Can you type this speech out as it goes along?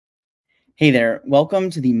Hey there, welcome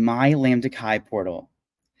to the myLambdaChi portal.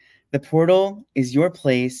 The portal is your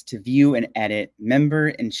place to view and edit member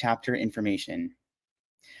and chapter information.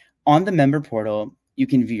 On the member portal, you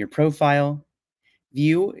can view your profile,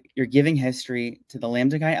 view your giving history to the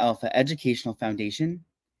LambdaChi Alpha Educational Foundation,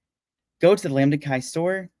 go to the LambdaChi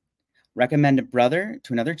store, recommend a brother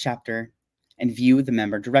to another chapter, and view the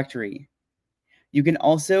member directory. You can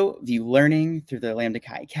also view learning through the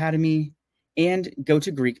LambdaChi Academy and go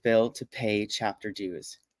to Greekbill to pay chapter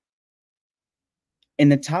dues. In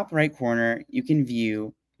the top right corner, you can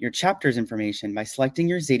view your chapter's information by selecting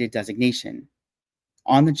your Zeta designation.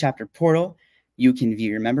 On the chapter portal, you can view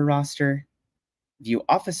your member roster, view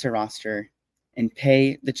officer roster, and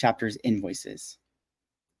pay the chapter's invoices.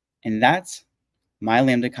 And that's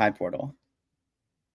myLambdaChi portal.